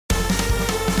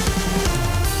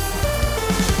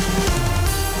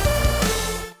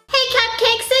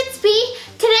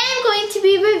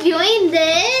in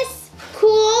this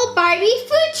cool Barbie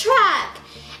food truck.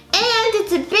 And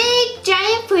it's a big,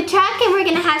 giant food truck, and we're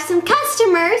gonna have some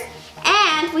customers.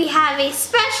 And we have a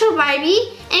special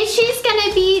Barbie, and she's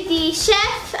gonna be the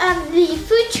chef of the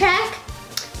food truck.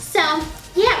 So,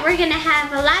 yeah, we're gonna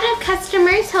have a lot of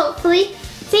customers, hopefully.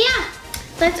 So yeah,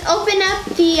 let's open up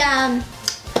the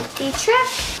truck.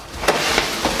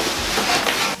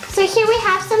 So here we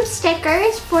have some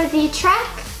stickers for the truck.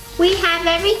 We have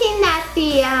everything that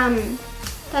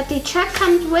the truck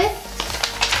comes with.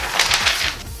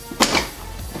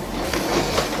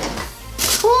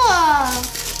 Cool.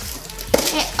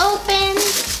 It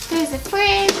opens. There's a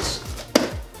fridge.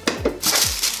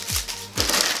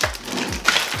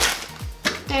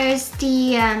 There's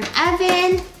the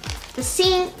oven, the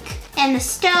sink, and the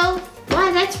stove.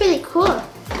 Wow, that's really cool.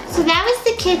 So that was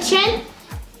the kitchen.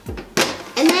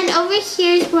 And then over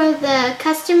here is where the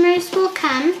customers will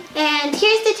come. And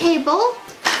here's the table.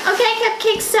 Okay,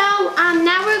 Cupcakes, so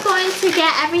now we're going to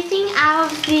get everything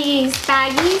out of these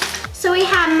baggies. So we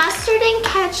have mustard and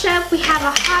ketchup. We have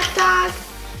a hot dog.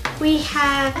 We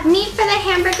have meat for the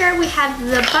hamburger. We have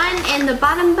the bun and the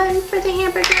bottom bun for the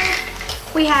hamburger.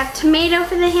 We have tomato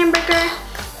for the hamburger.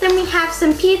 Then we have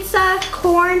some pizza,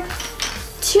 corn,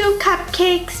 2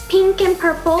 cupcakes, pink and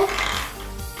purple.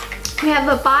 We have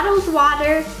a bottled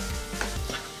water.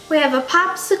 We have a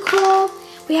popsicle.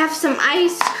 We have some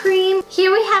ice cream.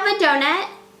 Here we have a donut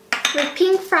with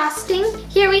pink frosting.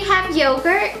 Here we have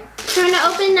yogurt. So we're gonna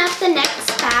open up the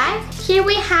next bag. Here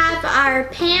we have our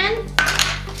pan.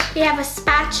 We have a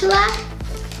spatula.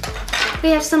 We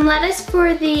have some lettuce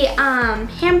for the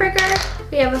hamburger.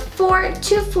 We have a fork,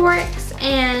 2 forks,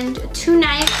 and 2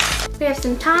 knives. We have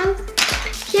some tongs.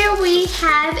 Here we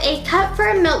have a cup for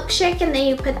a milkshake, and then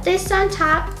you put this on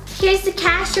top. Here's the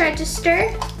cash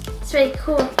register. It's really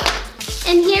cool.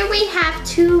 And here we have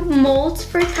 2 molds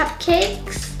for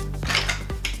cupcakes.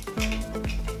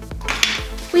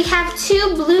 We have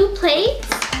 2 blue plates.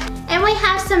 And we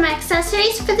have some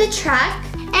accessories for the truck.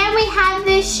 And we have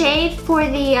this shade for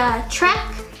the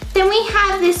truck. Then we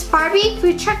have this Barbie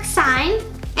food truck sign.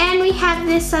 And we have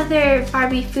this other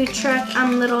Barbie food truck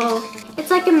little, it's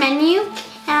like a menu.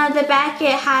 And at the back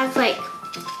it has like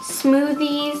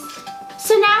smoothies.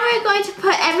 So now we're going to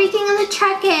put everything in the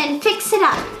truck and fix it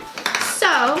up.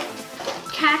 So,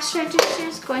 cash register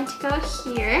is going to go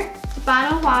here. The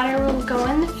bottled water will go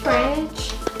in the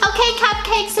fridge. Okay,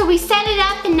 Cupcakes, so we set it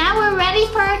up and now we're ready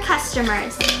for our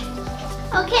customers.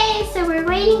 Okay, so we're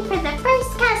waiting for the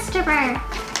first customer.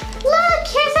 Look,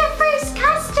 here's our first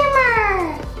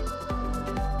customer.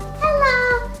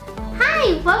 Hello.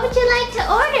 Hi, what would you like to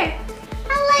order?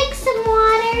 I like some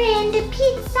water and a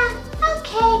pizza.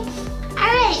 Okay. All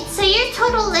right, so your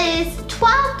total is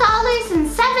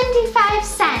 $12.75.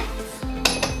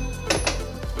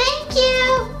 Thank you.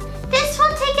 This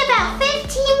will take about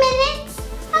 15 minutes.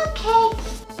 Okay.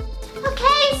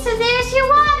 Okay, so there's your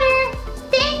water.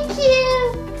 Thank you.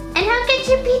 And I'll get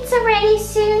your pizza ready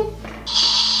soon.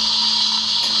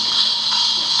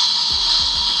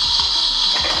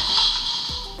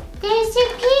 There's your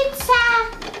pizza.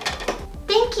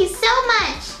 Thank you so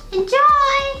much.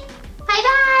 Enjoy.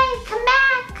 Bye-bye. Come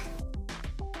back.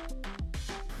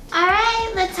 All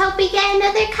right, let's hope we get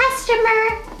another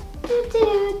customer.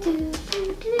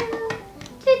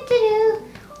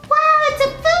 Wow, it's a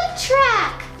food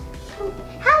truck.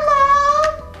 Hello.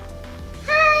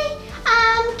 Hi.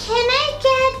 Can I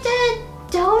get a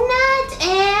donut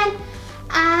and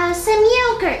some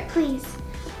yogurt, please?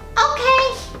 Okay.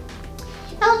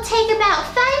 It'll take about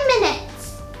 5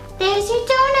 minutes. There's your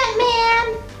donut, ma'am.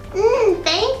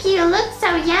 Thank you. Looks so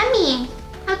yummy.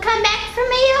 I'll come back for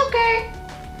my yogurt.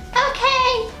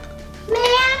 Okay.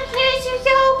 Ma'am, here's your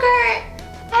yogurt.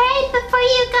 All right, before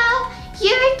you go,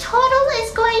 your total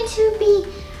is going to be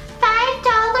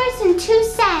 $5.02.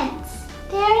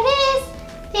 There it is.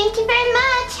 Thank you very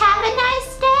much. Have a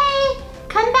nice day.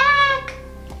 Come back.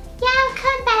 Yeah, I'll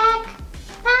come back.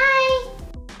 Bye.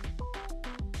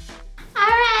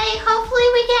 Alright, hopefully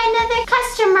we get another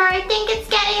customer. I think it's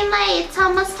getting late. It's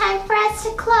almost time for us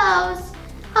to close.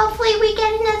 Hopefully we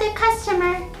get another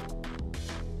customer.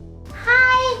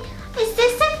 Hi, is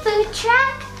this a food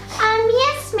truck?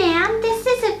 Yes ma'am, this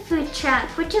is a food truck.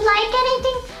 Would you like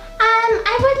anything?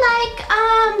 I would like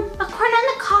a corn on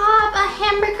the cob, a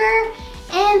hamburger,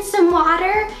 and some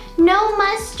water. No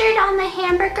mustard on the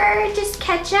hamburger, just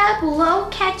ketchup. Low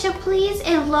ketchup please,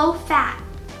 and low fat.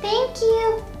 Thank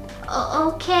you.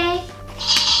 Okay.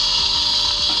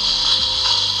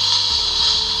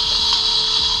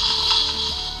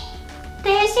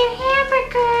 There's your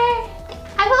hamburger.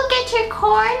 I will get your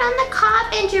corn on the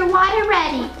cob and your water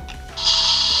ready.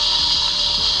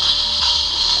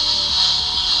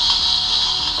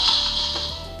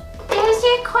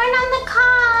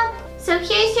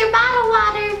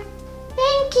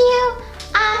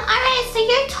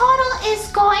 your total is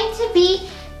going to be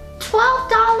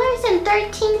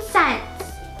 $12.13.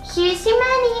 Here's your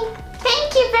money.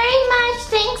 Thank you very much.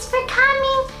 Thanks for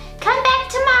coming. Come back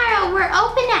tomorrow. We're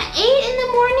open at 8 in the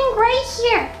morning right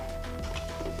here.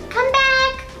 Come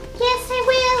back. Yes, I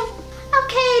will.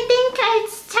 Okay, I think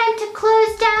it's time to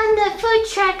close down the food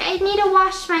truck. I need to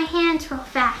wash my hands real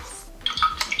fast.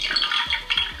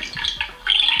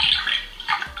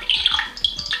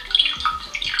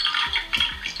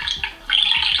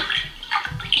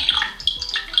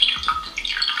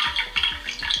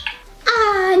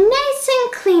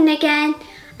 Clean again.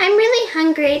 I'm really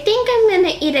hungry. I think I'm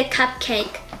gonna eat a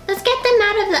cupcake. Let's get them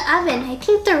out of the oven. I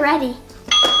think they're ready.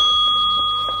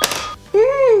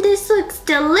 This looks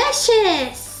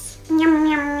delicious. Yum,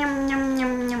 yum, yum, yum,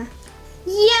 yum, yum.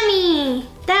 Yummy.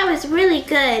 That was really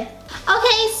good.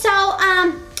 Okay, so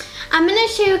I'm gonna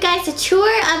show you guys a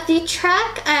tour of the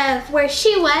truck of where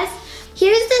she was.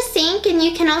 Here's the sink, and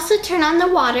you can also turn on the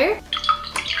water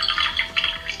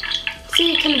so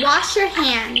you can wash your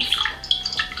hands.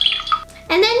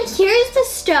 And then here's the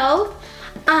stove.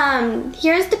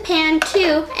 Here's the pan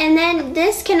too. And then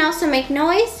this can also make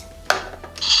noise.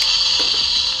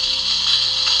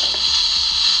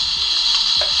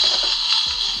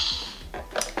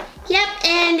 Yep,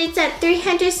 and it's at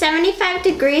 375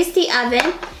 degrees, the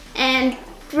oven. And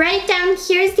right down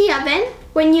here's the oven.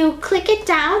 When you click it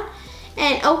down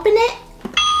and open it,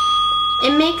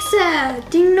 it makes a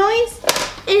ding noise.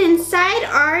 And inside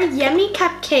are yummy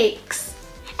cupcakes.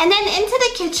 And then into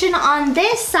the kitchen on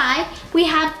this side, we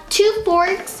have 2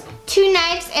 forks, 2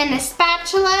 knives, and a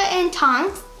spatula and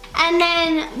tongs. And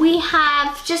then we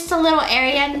have just a little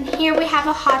area, and here we have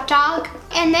a hot dog.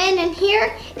 And then in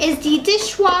here is the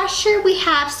dishwasher. We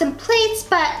have some plates,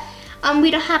 but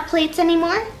we don't have plates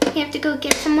anymore. You have to go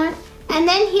get some more. And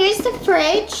then here's the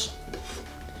fridge.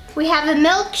 We have a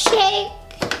milkshake.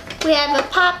 We have a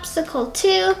popsicle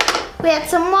too. We had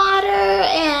some water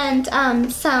and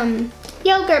some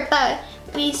yogurt, but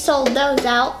we sold those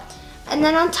out. And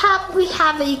then on top we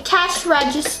have a cash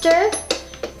register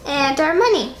and our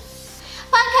money.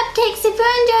 Well, Cupcakes, if you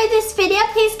enjoyed this video,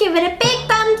 please give it a big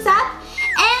thumbs up.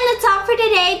 And that's all for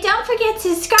today. Don't forget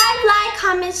to subscribe, like,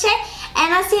 comment, share,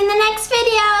 and I'll see you in the next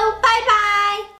video. Bye bye.